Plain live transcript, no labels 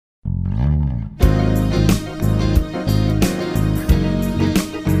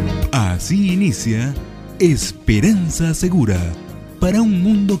Así inicia Esperanza Segura para un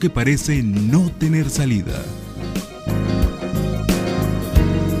mundo que parece no tener salida.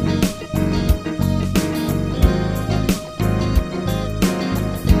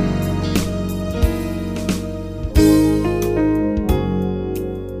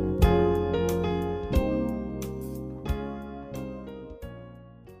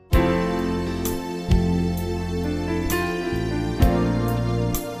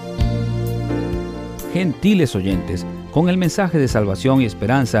 Gentiles oyentes, con el mensaje de salvación y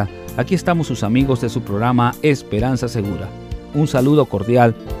esperanza, aquí estamos sus amigos de su programa Esperanza Segura. Un saludo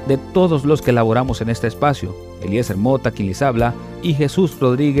cordial de todos los que laboramos en este espacio. Eliezer Mota, quien les habla, y Jesús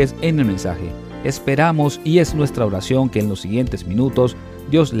Rodríguez en el mensaje. Esperamos y es nuestra oración que en los siguientes minutos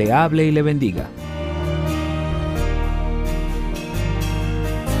Dios le hable y le bendiga.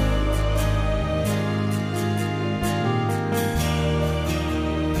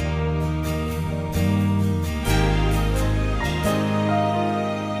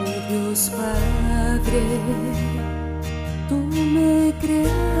 Tú me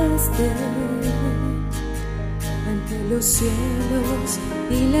creaste ante los cielos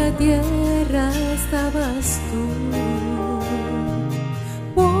y la tierra estabas tú.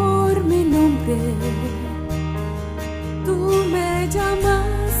 Por mi nombre tú me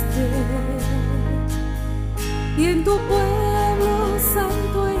llamaste y en tu pueblo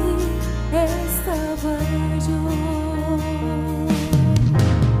santo ahí estaba yo.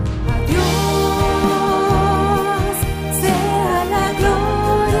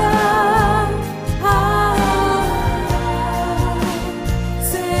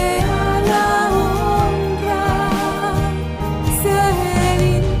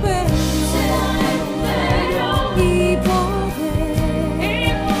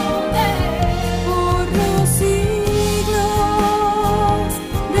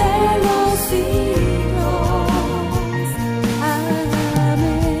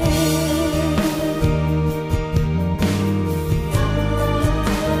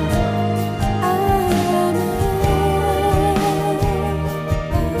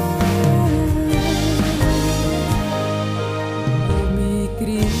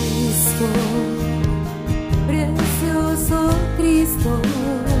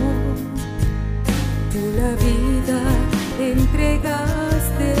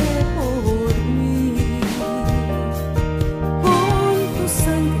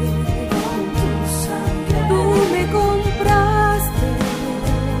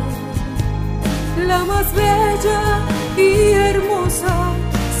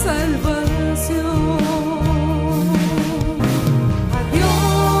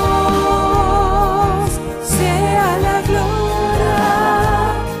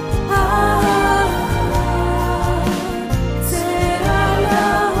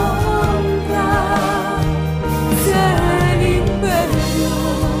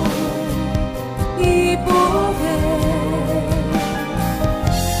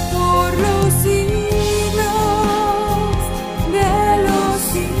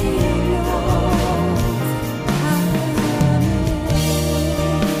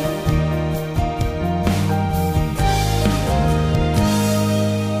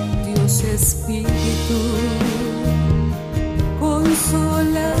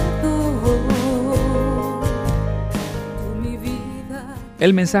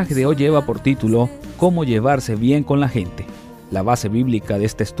 El mensaje de hoy lleva por título Cómo llevarse bien con la gente. La base bíblica de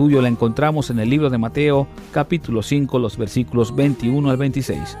este estudio la encontramos en el libro de Mateo, capítulo 5, los versículos 21 al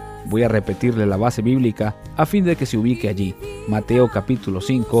 26. Voy a repetirle la base bíblica a fin de que se ubique allí. Mateo capítulo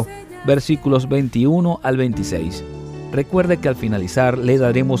 5, versículos 21 al 26. Recuerde que al finalizar le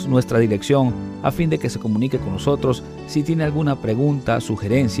daremos nuestra dirección a fin de que se comunique con nosotros si tiene alguna pregunta,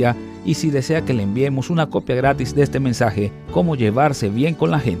 sugerencia y si desea que le enviemos una copia gratis de este mensaje, Cómo llevarse bien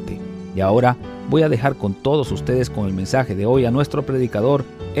con la gente. Y ahora voy a dejar con todos ustedes con el mensaje de hoy a nuestro predicador,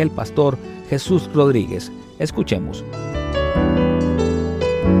 el pastor Jesús Rodríguez. Escuchemos.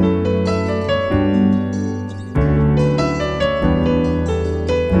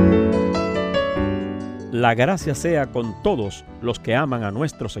 La gracia sea con todos los que aman a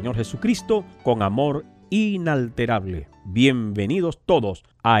nuestro Señor Jesucristo con amor inalterable. Bienvenidos todos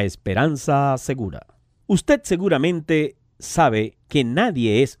a Esperanza Segura. Usted seguramente sabe que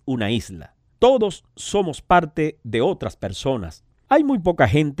nadie es una isla. Todos somos parte de otras personas. Hay muy poca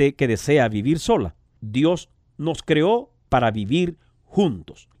gente que desea vivir sola. Dios nos creó para vivir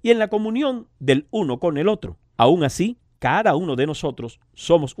juntos y en la comunión del uno con el otro. Aún así, cada uno de nosotros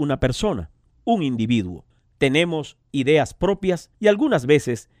somos una persona, un individuo. Tenemos ideas propias y algunas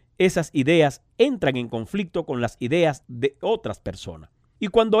veces esas ideas entran en conflicto con las ideas de otras personas. Y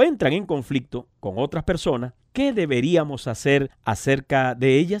cuando entran en conflicto con otras personas, ¿qué deberíamos hacer acerca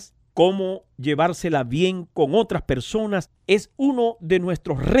de ellas? Cómo llevársela bien con otras personas es uno de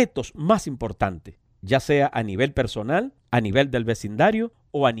nuestros retos más importantes, ya sea a nivel personal, a nivel del vecindario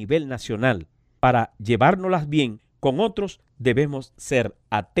o a nivel nacional. Para llevárnoslas bien con otros debemos ser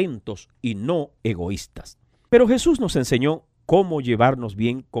atentos y no egoístas. Pero Jesús nos enseñó cómo llevarnos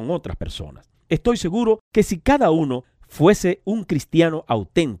bien con otras personas. Estoy seguro que si cada uno fuese un cristiano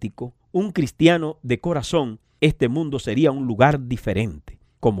auténtico, un cristiano de corazón, este mundo sería un lugar diferente,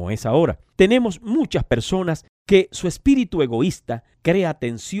 como es ahora. Tenemos muchas personas que su espíritu egoísta crea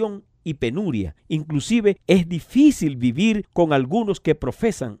tensión y penuria. Inclusive es difícil vivir con algunos que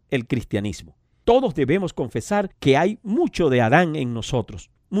profesan el cristianismo. Todos debemos confesar que hay mucho de Adán en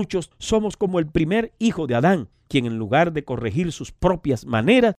nosotros. Muchos somos como el primer hijo de Adán, quien en lugar de corregir sus propias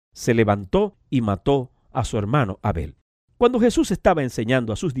maneras, se levantó y mató a su hermano Abel. Cuando Jesús estaba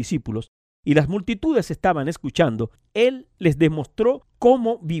enseñando a sus discípulos y las multitudes estaban escuchando, Él les demostró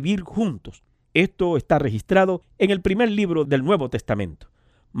cómo vivir juntos. Esto está registrado en el primer libro del Nuevo Testamento,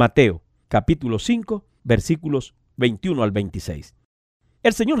 Mateo, capítulo 5, versículos 21 al 26.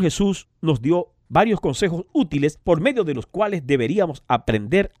 El Señor Jesús nos dio varios consejos útiles por medio de los cuales deberíamos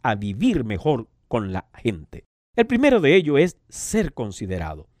aprender a vivir mejor con la gente. El primero de ellos es ser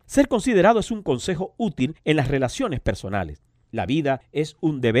considerado. Ser considerado es un consejo útil en las relaciones personales. La vida es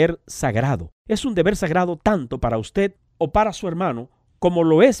un deber sagrado. Es un deber sagrado tanto para usted o para su hermano como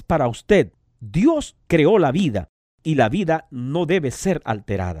lo es para usted. Dios creó la vida y la vida no debe ser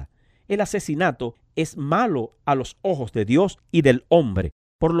alterada. El asesinato es malo a los ojos de Dios y del hombre.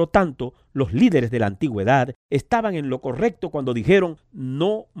 Por lo tanto, los líderes de la antigüedad estaban en lo correcto cuando dijeron: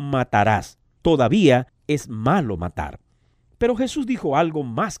 no matarás. Todavía es malo matar. Pero Jesús dijo algo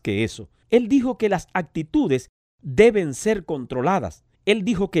más que eso. Él dijo que las actitudes deben ser controladas. Él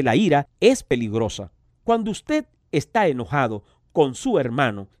dijo que la ira es peligrosa. Cuando usted está enojado con su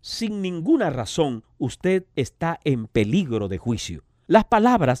hermano, sin ninguna razón, usted está en peligro de juicio. Las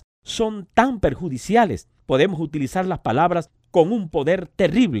palabras son tan perjudiciales. Podemos utilizar las palabras con un poder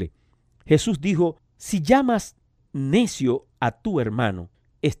terrible. Jesús dijo: si llamas necio a tu hermano,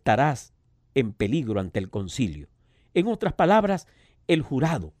 estarás en peligro ante el concilio. En otras palabras, el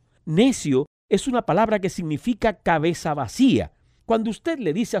jurado. Necio es una palabra que significa cabeza vacía. Cuando usted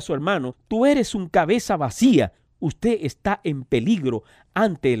le dice a su hermano: tú eres un cabeza vacía, usted está en peligro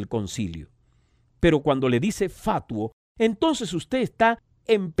ante el concilio. Pero cuando le dice fatuo, entonces usted está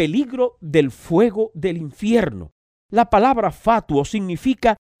en peligro del fuego del infierno. La palabra fatuo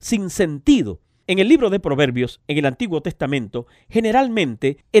significa sin sentido. En el libro de Proverbios, en el Antiguo Testamento,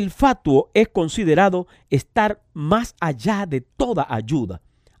 generalmente el fatuo es considerado estar más allá de toda ayuda.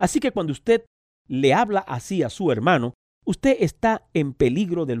 Así que cuando usted le habla así a su hermano, usted está en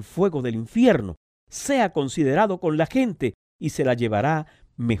peligro del fuego del infierno. Sea considerado con la gente y se la llevará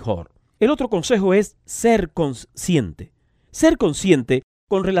mejor. El otro consejo es ser consciente. Ser consciente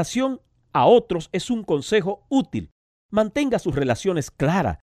con relación a otros es un consejo útil. Mantenga sus relaciones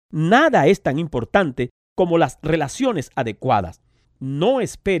claras. Nada es tan importante como las relaciones adecuadas. No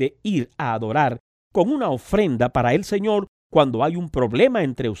espere ir a adorar con una ofrenda para el Señor cuando hay un problema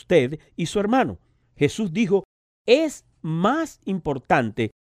entre usted y su hermano. Jesús dijo: es más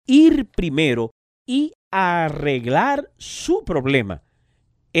importante ir primero y arreglar su problema.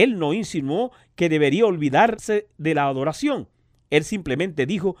 Él no insinuó que debería olvidarse de la adoración. Él simplemente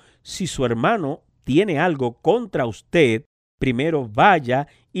dijo: si su hermano tiene algo contra usted, primero vaya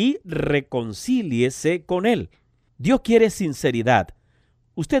y reconcíliese con él. Dios quiere sinceridad.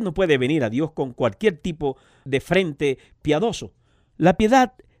 Usted no puede venir a Dios con cualquier tipo de frente piadoso. La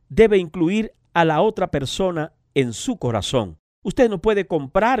piedad debe incluir a la otra persona en su corazón. Usted no puede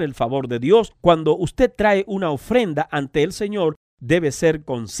comprar el favor de Dios. Cuando usted trae una ofrenda ante el Señor, debe ser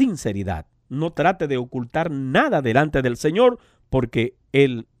con sinceridad. No trate de ocultar nada delante del Señor, porque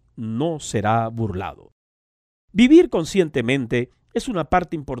Él no será burlado. Vivir conscientemente es una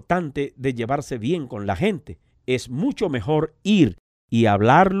parte importante de llevarse bien con la gente. Es mucho mejor ir y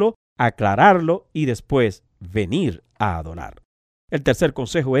hablarlo, aclararlo y después venir a adorar. El tercer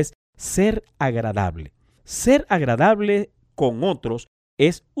consejo es ser agradable. Ser agradable con otros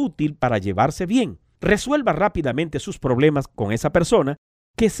es útil para llevarse bien. Resuelva rápidamente sus problemas con esa persona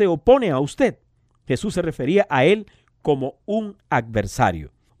que se opone a usted. Jesús se refería a él como un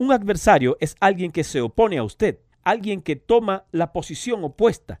adversario. Un adversario es alguien que se opone a usted, alguien que toma la posición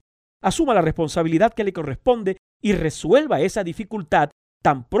opuesta. Asuma la responsabilidad que le corresponde y resuelva esa dificultad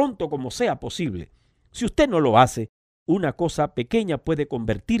tan pronto como sea posible. Si usted no lo hace, una cosa pequeña puede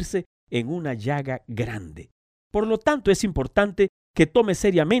convertirse en una llaga grande. Por lo tanto, es importante que tome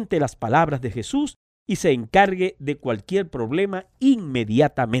seriamente las palabras de Jesús y se encargue de cualquier problema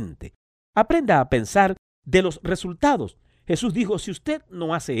inmediatamente. Aprenda a pensar de los resultados. Jesús dijo, si usted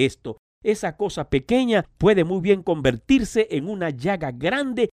no hace esto, esa cosa pequeña puede muy bien convertirse en una llaga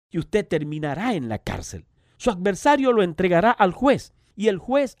grande y usted terminará en la cárcel. Su adversario lo entregará al juez y el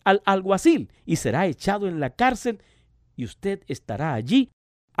juez al alguacil y será echado en la cárcel y usted estará allí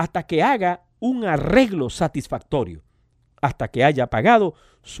hasta que haga un arreglo satisfactorio, hasta que haya pagado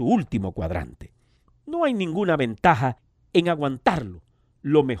su último cuadrante. No hay ninguna ventaja en aguantarlo.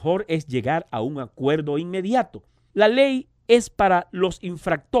 Lo mejor es llegar a un acuerdo inmediato. La ley es para los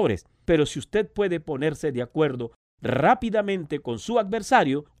infractores, pero si usted puede ponerse de acuerdo rápidamente con su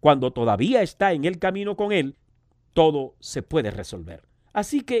adversario, cuando todavía está en el camino con él, todo se puede resolver.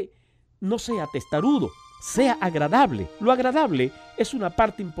 Así que no sea testarudo, sea agradable. Lo agradable es una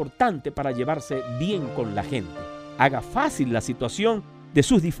parte importante para llevarse bien con la gente. Haga fácil la situación de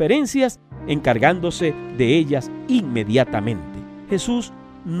sus diferencias, encargándose de ellas inmediatamente. Jesús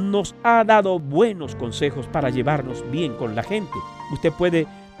nos ha dado buenos consejos para llevarnos bien con la gente. Usted puede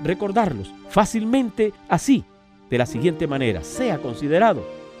recordarlos fácilmente así, de la siguiente manera: sea considerado,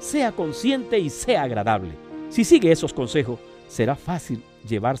 sea consciente y sea agradable. Si sigue esos consejos, será fácil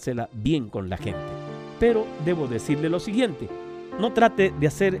llevársela bien con la gente. Pero debo decirle lo siguiente: no trate de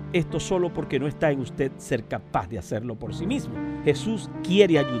hacer esto solo porque no está en usted ser capaz de hacerlo por sí mismo. Jesús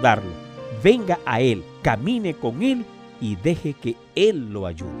quiere ayudarlo. Venga a Él, camine con Él y deje que Él lo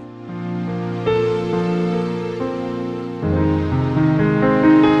ayude.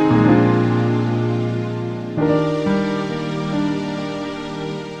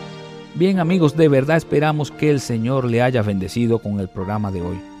 Bien amigos, de verdad esperamos que el Señor le haya bendecido con el programa de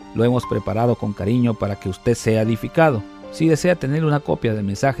hoy. Lo hemos preparado con cariño para que usted sea edificado. Si desea tener una copia del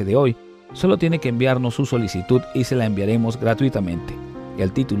mensaje de hoy, solo tiene que enviarnos su solicitud y se la enviaremos gratuitamente.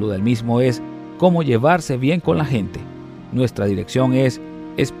 El título del mismo es Cómo llevarse bien con la gente. Nuestra dirección es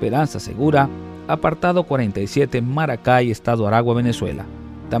Esperanza Segura, apartado 47, Maracay, Estado Aragua, Venezuela.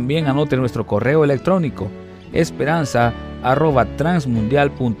 También anote nuestro correo electrónico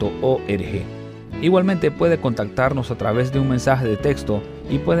esperanza@transmundial.org. Igualmente puede contactarnos a través de un mensaje de texto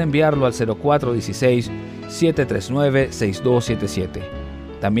y puede enviarlo al 0416-739-6277.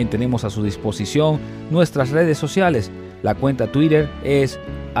 También tenemos a su disposición nuestras redes sociales. La cuenta Twitter es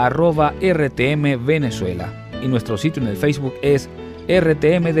 @RTMVenezuela y nuestro sitio en el Facebook es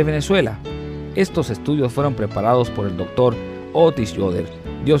RTM de Venezuela. Estos estudios fueron preparados por el Dr. Otis Yoder.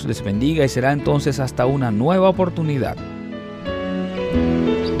 Dios les bendiga y será entonces hasta una nueva oportunidad.